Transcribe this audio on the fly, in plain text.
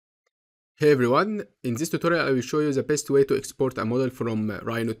Hey everyone, in this tutorial I will show you the best way to export a model from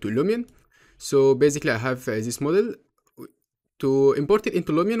Rhino to Lumion. So basically I have this model. To import it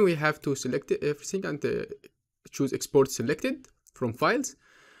into Lumion we have to select everything and choose export selected from files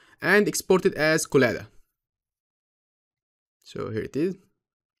and export it as collada. So here it is.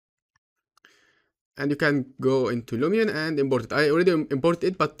 And you can go into Lumion and import it. I already imported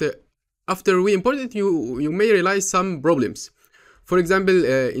it, but after we import it you may realize some problems. For example,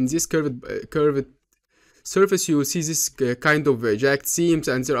 in this curved surface, you see this kind of jagged seams,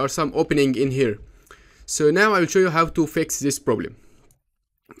 and there are some opening in here. So now I will show you how to fix this problem.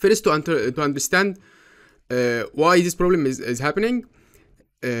 First, to understand why this problem is happening,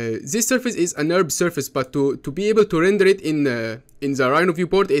 this surface is a NURBS surface, but to be able to render it in the Rhino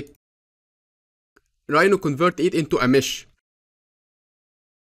viewport, Rhino convert it into a mesh.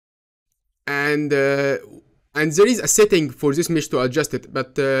 And there is a setting for this mesh to adjust it,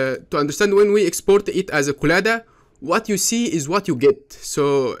 but to understand when we export it as a collada, what you see is what you get.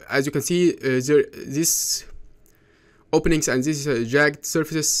 So as you can see, these openings and these jagged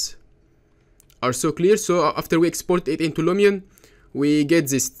surfaces are so clear. So after we export it into Lumion, we get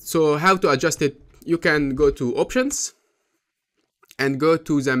this. So how to adjust it? You can go to options and go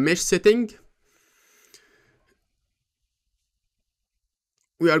to the mesh setting.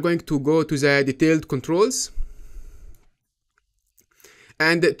 We are going to go to the detailed controls.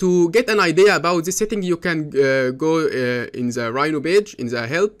 And to get an idea about this setting, you can go in the Rhino page, in the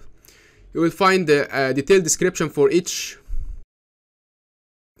help. You will find a detailed description for each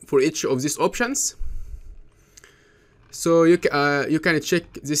of these options. So you can check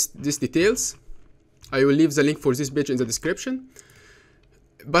these details. I will leave the link for this page in the description.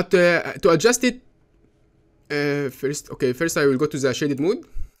 But to adjust it, first I will go to the shaded mode,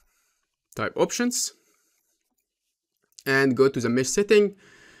 type options, and go to the mesh setting,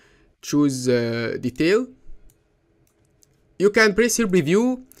 choose detail. You can press here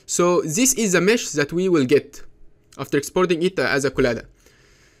preview. So this is the mesh that we will get after exporting it as a collada.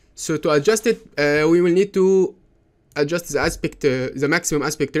 So to adjust it, we will need to adjust the aspect, the maximum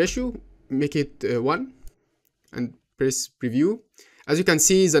aspect ratio, make it 1, and press preview. As you can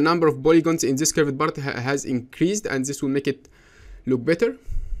see, the number of polygons in this curved part has increased, and this will make it look better.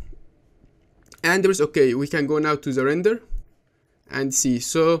 And there's we can go now to the render and see.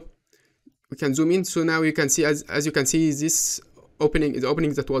 So we can zoom in. So now you can see, as you can see, this opening, the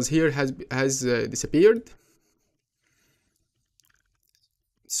opening that was here has disappeared.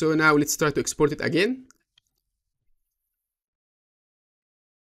 So now let's try to export it again.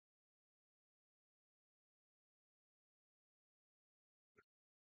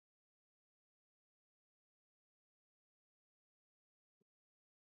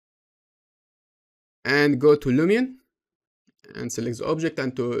 And go to Lumion and select the object,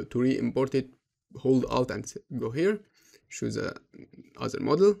 and to re-import it, hold Alt and go here, choose the other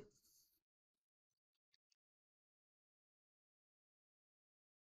model.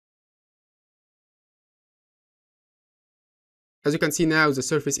 As you can see now, the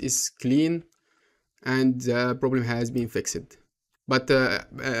surface is clean and the problem has been fixed. But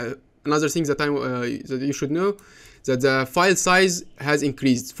another thing that that you should know, that the file size has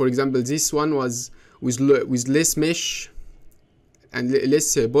increased. For example, this one was with less mesh and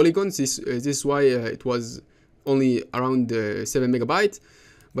less polygons. This is why it was only around 7 megabytes,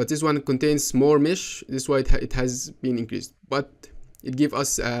 but this one contains more mesh. This is why it has been increased, but it gives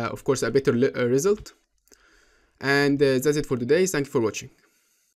us of course a better result. And that's it for today. Thank you for watching.